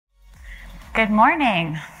Good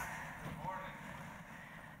morning.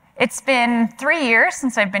 It's been 3 years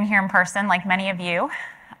since I've been here in person, like many of you.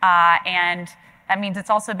 And that means it's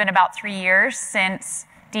also been about 3 years since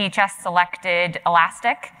DHS selected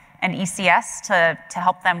Elastic and ECS to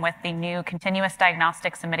help them with the new Continuous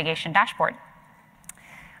Diagnostics and Mitigation Dashboard.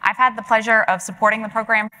 I've had the pleasure of supporting the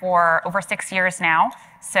program for over 6 years now,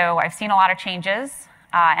 so I've seen a lot of changes,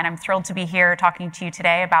 and I'm thrilled to be here talking to you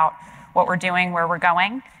today about what we're doing, where we're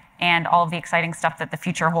going, and all of the exciting stuff that the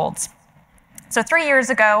future holds. So 3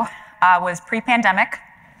 years ago was pre-pandemic.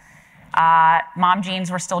 Mom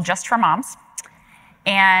jeans were still just for moms.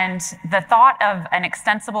 And the thought of an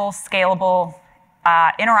extensible, scalable,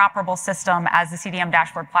 interoperable system as the CDM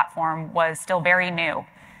dashboard platform was still very new.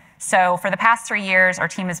 So for the past 3 years, our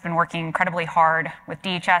team has been working incredibly hard with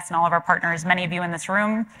DHS and all of our partners, many of you in this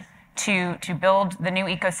room, to build the new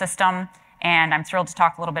ecosystem. And I'm thrilled to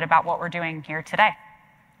talk a little bit about what we're doing here today.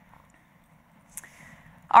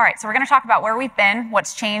 All right, so we're going to talk about where we've been,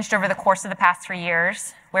 what's changed over the course of the past 3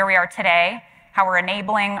 years, where we are today, how we're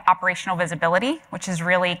enabling operational visibility, which is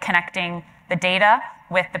really connecting the data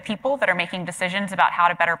with the people that are making decisions about how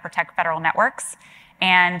to better protect federal networks,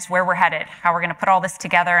 and where we're headed, how we're going to put all this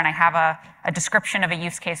together, and I have a description of a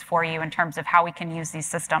use case for you in terms of how we can use these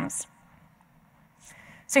systems.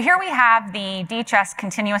 So here we have the DHS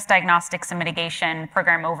Continuous Diagnostics and Mitigation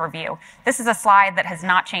Program Overview. This is a slide that has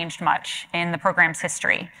not changed much in the program's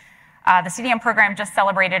history. The CDM program just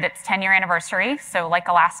celebrated its 10-year anniversary, so like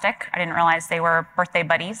Elastic, I didn't realize they were birthday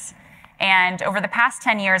buddies. And over the past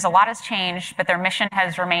 10 years, a lot has changed, but their mission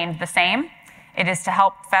has remained the same. It is to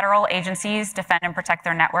help federal agencies defend and protect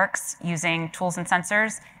their networks using tools and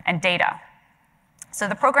sensors and data. So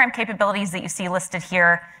the program capabilities that you see listed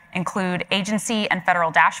here include agency and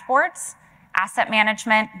federal dashboards, asset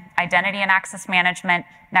management, identity and access management,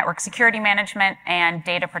 network security management, and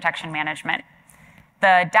data protection management.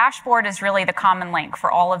 The dashboard is really the common link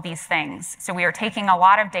for all of these things. So we are taking a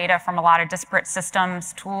lot of data from a lot of disparate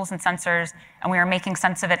systems, tools, and sensors, and we are making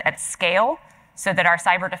sense of it at scale so that our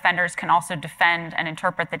cyber defenders can also defend and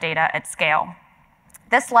interpret the data at scale.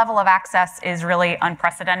 This level of access is really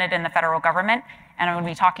unprecedented in the federal government, and I'm going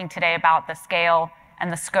to be talking today about the scale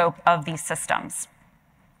and the scope of these systems.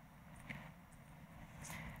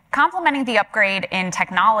 Complementing the upgrade in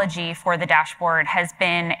technology for the dashboard has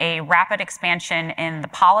been a rapid expansion in the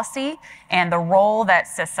policy and the role that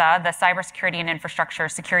CISA, the Cybersecurity and Infrastructure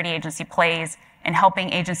Security Agency, plays in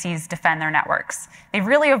helping agencies defend their networks. They've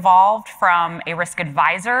really evolved from a risk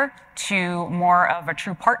advisor to more of a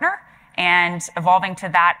true partner, and evolving to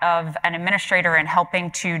that of an administrator in helping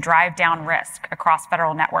to drive down risk across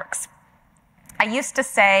federal networks. I used to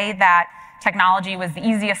say that technology was the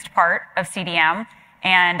easiest part of CDM,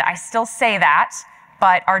 and I still say that,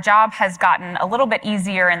 but our job has gotten a little bit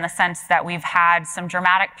easier in the sense that we've had some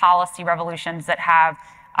dramatic policy revolutions that have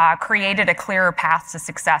created a clearer path to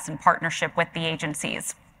success in partnership with the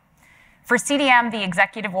agencies. For CDM, the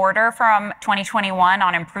executive order from 2021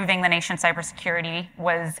 on improving the nation's cybersecurity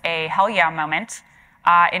was a hell yeah moment.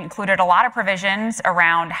 It included a lot of provisions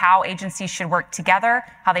around how agencies should work together,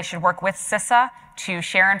 how they should work with CISA to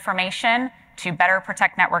share information, to better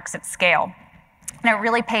protect networks at scale. And it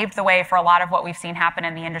really paved the way for a lot of what we've seen happen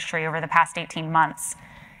in the industry over the past 18 months.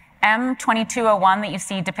 M2201 that you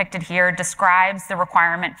see depicted here describes the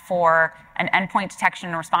requirement for an endpoint detection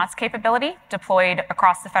and response capability deployed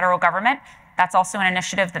across the federal government. That's also an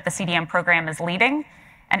initiative that the CDM program is leading.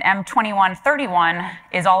 And M2131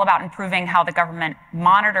 is all about improving how the government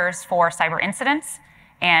monitors for cyber incidents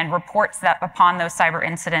and reports that upon those cyber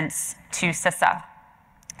incidents to CISA.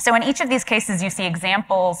 So in each of these cases, you see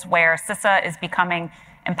examples where CISA is becoming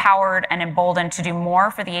empowered and emboldened to do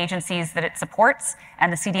more for the agencies that it supports,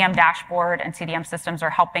 and the CDM dashboard and CDM systems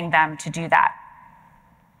are helping them to do that.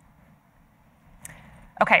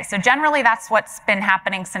 Okay, so generally that's what's been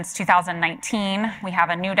happening since 2019. We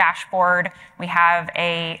have a new dashboard. We have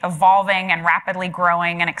a evolving and rapidly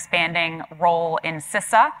growing and expanding role in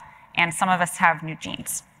CISA, and some of us have new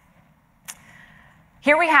jeans.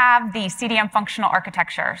 Here we have the CDM functional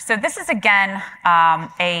architecture. So this is, again,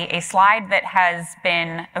 a slide that has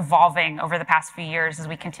been evolving over the past few years as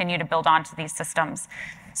we continue to build onto these systems.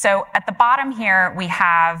 So at the bottom here, we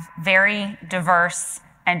have very diverse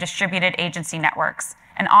and distributed agency networks.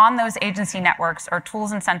 And on those agency networks are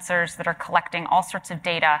tools and sensors that are collecting all sorts of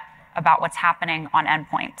data about what's happening on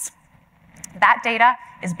endpoints. That data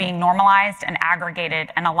is being normalized and aggregated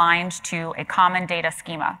and aligned to a common data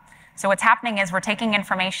schema. So what's happening is we're taking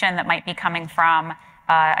information that might be coming from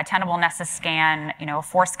a Tenable Nessus scan, a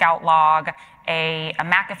Forescout log, a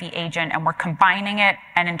McAfee agent, and we're combining it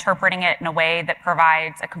and interpreting it in a way that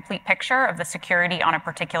provides a complete picture of the security on a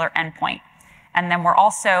particular endpoint. And then we're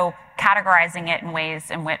also categorizing it in ways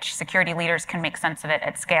in which security leaders can make sense of it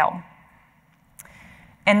at scale.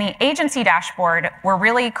 In the agency dashboard, we're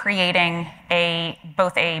really creating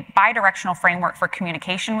both a bidirectional framework for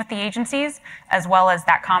communication with the agencies, as well as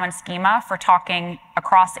that common schema for talking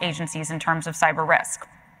across agencies in terms of cyber risk.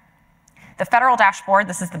 The federal dashboard,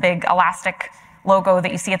 this is the big Elastic logo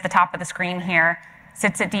that you see at the top of the screen here,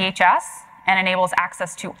 sits at DHS and enables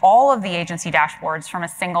access to all of the agency dashboards from a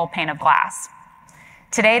single pane of glass.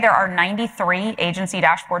 Today, there are 93 agency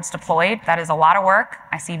dashboards deployed. That is a lot of work.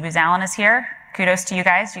 I see Booz Allen is here. Kudos to you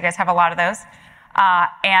guys. You guys have a lot of those.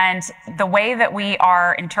 And the way that we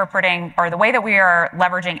are interpreting, or the way that we are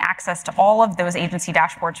leveraging access to all of those agency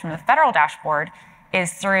dashboards from the federal dashboard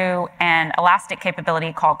is through an Elastic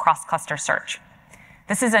capability called Cross Cluster Search.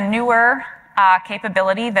 This is a newer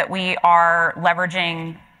capability that we are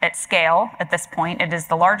leveraging at scale at this point. It is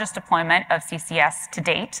the largest deployment of CCS to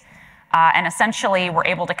date. And essentially, we're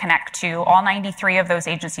able to connect to all 93 of those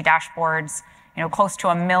agency dashboards, close to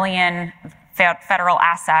 1 million federal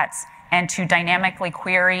assets, and to dynamically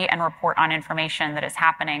query and report on information that is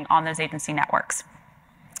happening on those agency networks.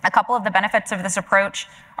 A couple of the benefits of this approach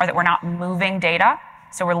are that we're not moving data,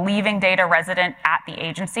 so we're leaving data resident at the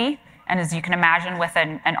agency. And as you can imagine, with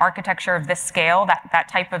an architecture of this scale, that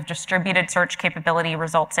type of distributed search capability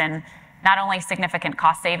results in not only significant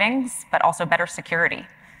cost savings, but also better security.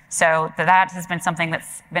 So that has been something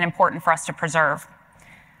that's been important for us to preserve.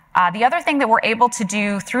 The other thing that we're able to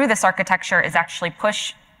do through this architecture is actually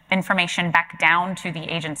push information back down to the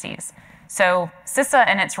agencies. So CISA,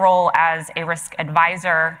 in its role as a risk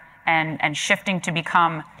advisor and shifting to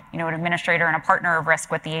become an administrator and a partner of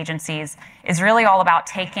risk with the agencies, is really all about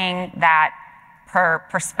taking that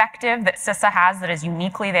perspective that CISA has that is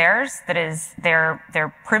uniquely theirs, that is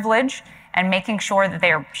their privilege, and making sure that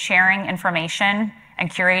they are sharing information and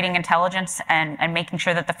curating intelligence and making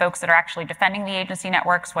sure that the folks that are actually defending the agency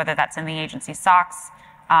networks, whether that's in the agency SOCs,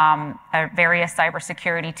 various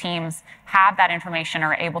cybersecurity teams, have that information or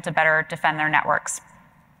are able to better defend their networks.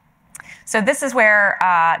 So this is where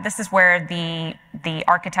the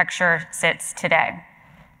architecture sits today.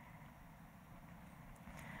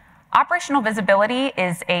 Operational visibility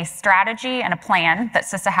is a strategy and a plan that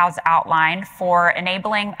CISA has outlined for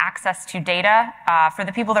enabling access to data for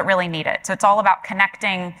the people that really need it. So it's all about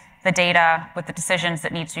connecting the data with the decisions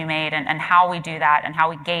that need to be made and how we do that and how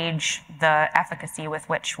we gauge the efficacy with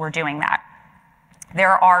which we're doing that.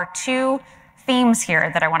 There are two themes here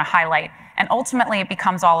that I want to highlight. And ultimately, it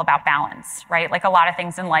becomes all about balance, right? Like a lot of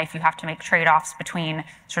things in life, you have to make trade-offs between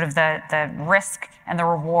sort of the risk and the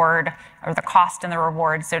reward, or the cost and the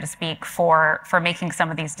reward, so to speak, for making some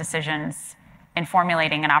of these decisions in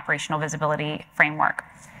formulating an operational visibility framework.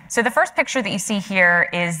 So the first picture that you see here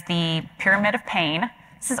is the pyramid of pain.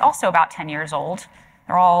 This is also about 10 years old.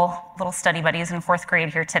 They're all little study buddies in 4th grade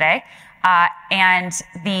here today. And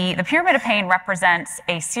the pyramid of pain represents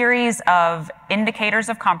a series of indicators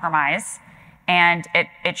of compromise, and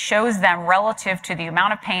it shows them relative to the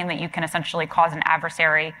amount of pain that you can essentially cause an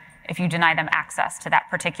adversary if you deny them access to that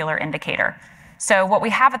particular indicator. So what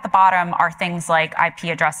we have at the bottom are things like IP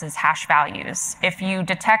addresses, hash values. If you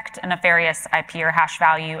detect a nefarious IP or hash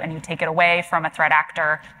value and you take it away from a threat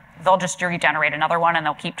actor, they'll just regenerate another one and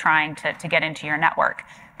they'll keep trying to get into your network.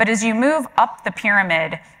 But as you move up the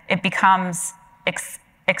pyramid, it becomes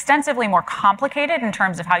extensively more complicated in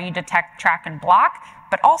terms of how you detect, track, and block,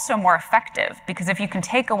 but also more effective, because if you can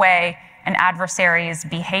take away an adversary's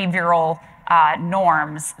behavioral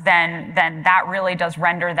norms, then that really does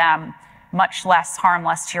render them much less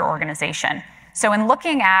harmless to your organization. So in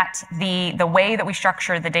looking at the way that we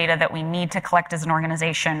structure the data that we need to collect as an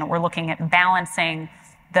organization, we're looking at balancing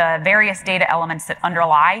the various data elements that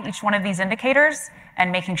underlie each one of these indicators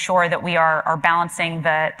and making sure that we are balancing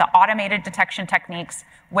the automated detection techniques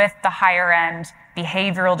with the higher end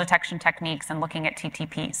behavioral detection techniques and looking at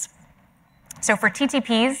TTPs. So for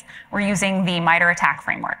TTPs, we're using the MITRE ATT&CK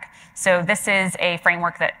framework. So this is a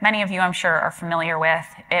framework that many of you, I'm sure, are familiar with.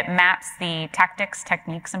 It maps the tactics,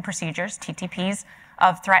 techniques, and procedures, TTPs,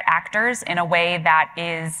 of threat actors in a way that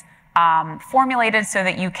is formulated so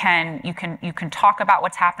that you can talk about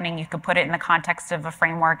what's happening. You can put it in the context of a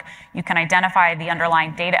framework. You can identify the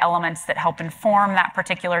underlying data elements that help inform that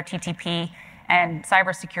particular TTP, and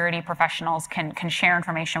cybersecurity professionals can share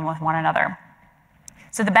information with one another.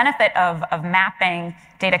 So the benefit of mapping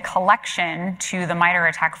data collection to the MITRE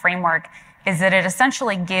ATT&CK framework is that it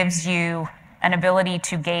essentially gives you an ability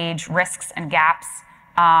to gauge risks and gaps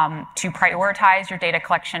to prioritize your data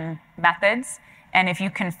collection methods. And if you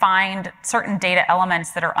can find certain data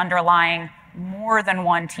elements that are underlying more than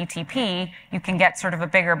one TTP, you can get sort of a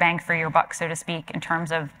bigger bang for your buck, so to speak, in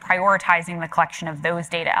terms of prioritizing the collection of those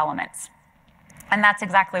data elements. And that's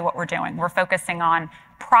exactly what we're doing. We're focusing on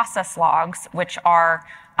process logs, which are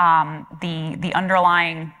the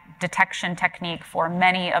underlying detection technique for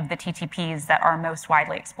many of the TTPs that are most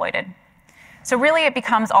widely exploited. So really it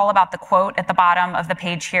becomes all about the quote at the bottom of the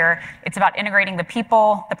page here. It's about integrating the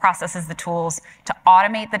people, the processes, the tools to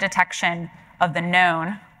automate the detection of the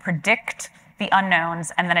known, predict the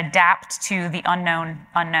unknowns, and then adapt to the unknown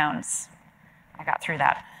unknowns. I got through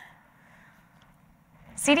that.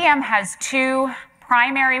 CDM has two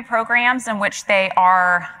primary programs in which they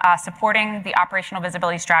are supporting the operational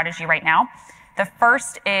visibility strategy right now. The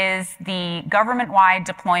first is the government-wide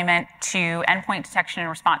deployment to endpoint detection and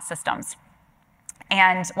response systems.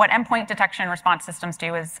 And what endpoint detection and response systems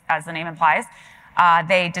do is, as the name implies,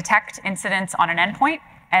 they detect incidents on an endpoint,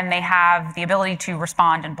 and they have the ability to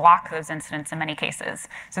respond and block those incidents in many cases.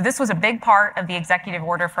 So this was a big part of the executive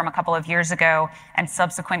order from a couple of years ago and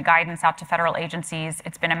subsequent guidance out to federal agencies.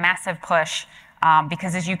 It's been a massive push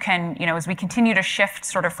because as we continue to shift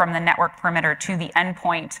sort of from the network perimeter to the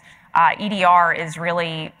endpoint, EDR is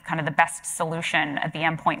really kind of the best solution at the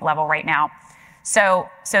endpoint level right now. So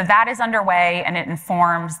that is underway, and it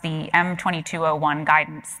informs the M2201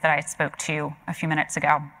 guidance that I spoke to a few minutes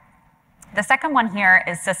ago. The second one here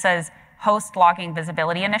is CISA's Host Logging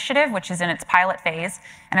Visibility Initiative, which is in its pilot phase.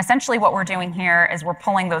 And essentially what we're doing here is we're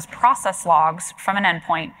pulling those process logs from an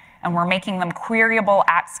endpoint, and we're making them queryable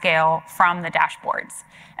at scale from the dashboards.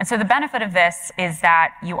 And so the benefit of this is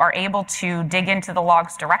that you are able to dig into the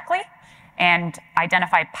logs directly and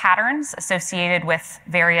identify patterns associated with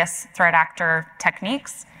various threat actor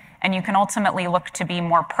techniques. And you can ultimately look to be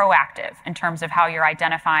more proactive in terms of how you're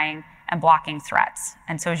identifying and blocking threats.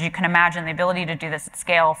 And so as you can imagine, the ability to do this at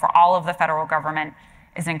scale for all of the federal government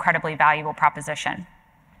is an incredibly valuable proposition.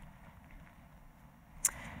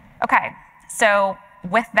 Okay, so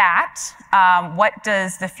with that, what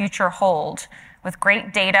does the future hold? With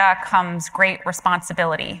great data comes great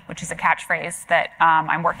responsibility, which is a catchphrase that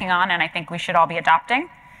I'm working on and I think we should all be adopting.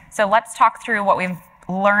 So let's talk through what we've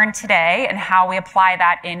learned today and how we apply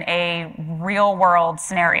that in a real world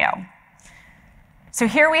scenario. So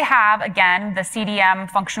here we have, again, the CDM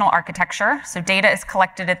functional architecture. So data is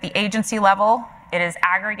collected at the agency level, it is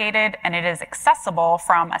aggregated, and it is accessible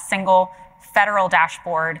from a single federal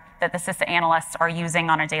dashboard that the CISA analysts are using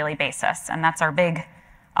on a daily basis. And that's our big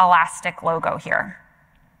Elastic logo here.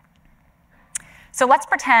 So let's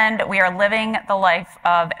pretend we are living the life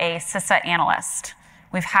of a CISA analyst.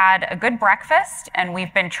 We've had a good breakfast, and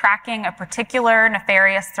we've been tracking a particular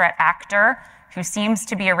nefarious threat actor who seems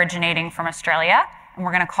to be originating from Australia, and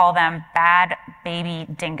we're going to call them Bad Baby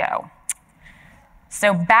Dingo.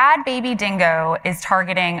 So Bad Baby Dingo is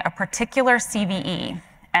targeting a particular CVE,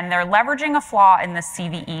 and they're leveraging a flaw in this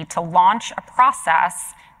CVE to launch a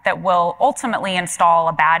process that will ultimately install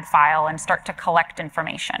a bad file and start to collect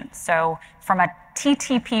information. So from a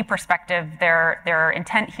TTP perspective, their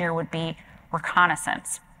intent here would be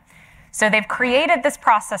reconnaissance. So they've created this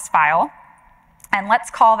process file, and let's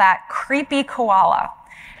call that Creepy Koala.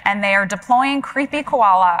 And they are deploying Creepy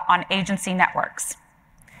Koala on agency networks.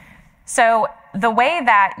 So the way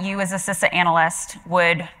that you as a CISA analyst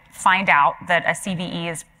would find out that a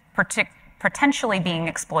CVE is potentially being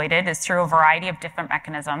exploited is through a variety of different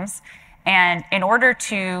mechanisms. And in order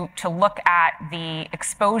to look at the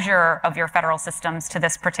exposure of your federal systems to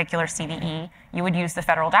this particular CVE, you would use the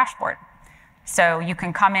federal dashboard. So you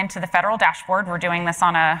can come into the federal dashboard. We're doing this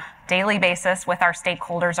on a daily basis with our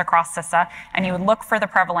stakeholders across CISA, and you would look for the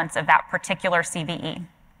prevalence of that particular CVE.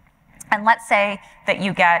 And let's say that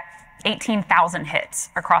you get 18,000 hits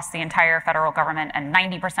across the entire federal government, and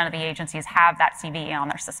 90% of the agencies have that CVE on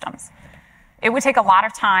their systems. It would take a lot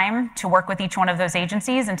of time to work with each one of those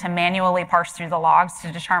agencies and to manually parse through the logs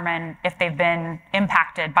to determine if they've been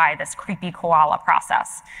impacted by this Creepy Koala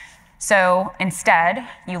process. So instead,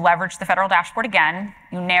 you leverage the federal dashboard again,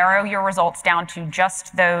 you narrow your results down to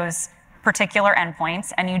just those particular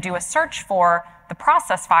endpoints, and you do a search for the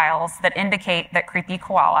process files that indicate that Creepy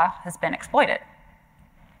Koala has been exploited.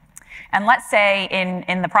 And let's say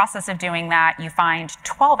in the process of doing that, you find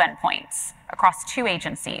 12 endpoints across 2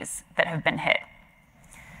 agencies that have been hit.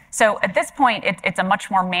 So at this point, it's a much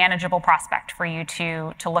more manageable prospect for you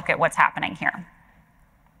to look at what's happening here.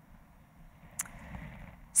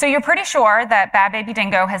 So you're pretty sure that Bad Baby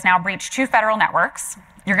Dingo has now breached 2 federal networks.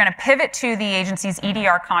 You're going to pivot to the agency's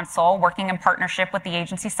EDR console, working in partnership with the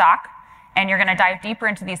agency SOC, and you're going to dive deeper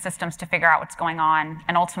into these systems to figure out what's going on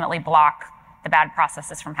and ultimately block the bad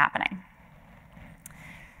processes from happening.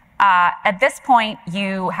 At this point,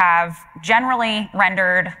 you have generally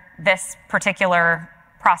rendered this particular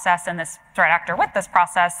process and this threat actor with this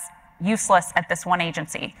process useless at this one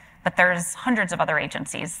agency, but there's hundreds of other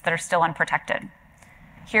agencies that are still unprotected.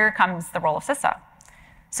 Here comes the role of CISA.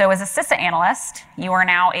 So as a CISA analyst, you are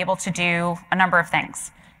now able to do a number of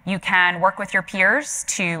things. You can work with your peers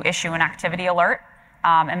to issue an activity alert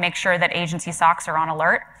and make sure that agency SOCs are on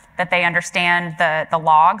alert, that they understand the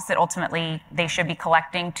logs that ultimately they should be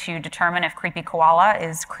collecting to determine if Creepy Koala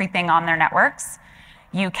is creeping on their networks.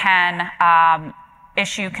 You can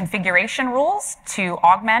issue configuration rules to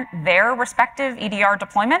augment their respective EDR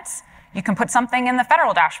deployments. You can put something in the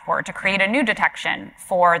federal dashboard to create a new detection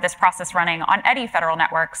for this process running on any federal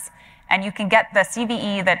networks. And you can get the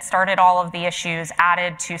CVE that started all of the issues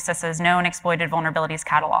added to CISA's known exploited vulnerabilities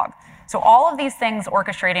catalog. So all of these things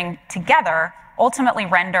orchestrating together ultimately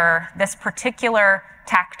render this particular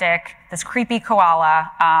tactic, this Creepy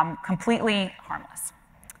Koala, completely harmless.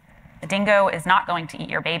 The dingo is not going to eat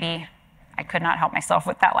your baby. I could not help myself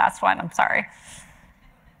with that last one, I'm sorry.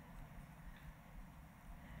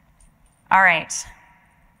 All right.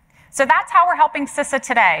 So that's how we're helping CISA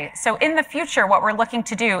today. So in the future, what we're looking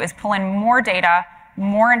to do is pull in more data,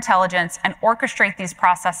 more intelligence, and orchestrate these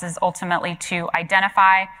processes ultimately to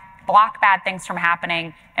identify, block bad things from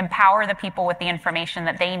happening, empower the people with the information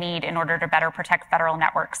that they need in order to better protect federal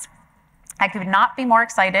networks. I could not be more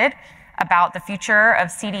excited about the future of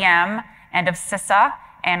CDM and of CISA,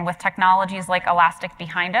 and with technologies like Elastic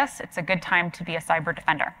behind us, it's a good time to be a cyber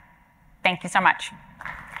defender. Thank you so much.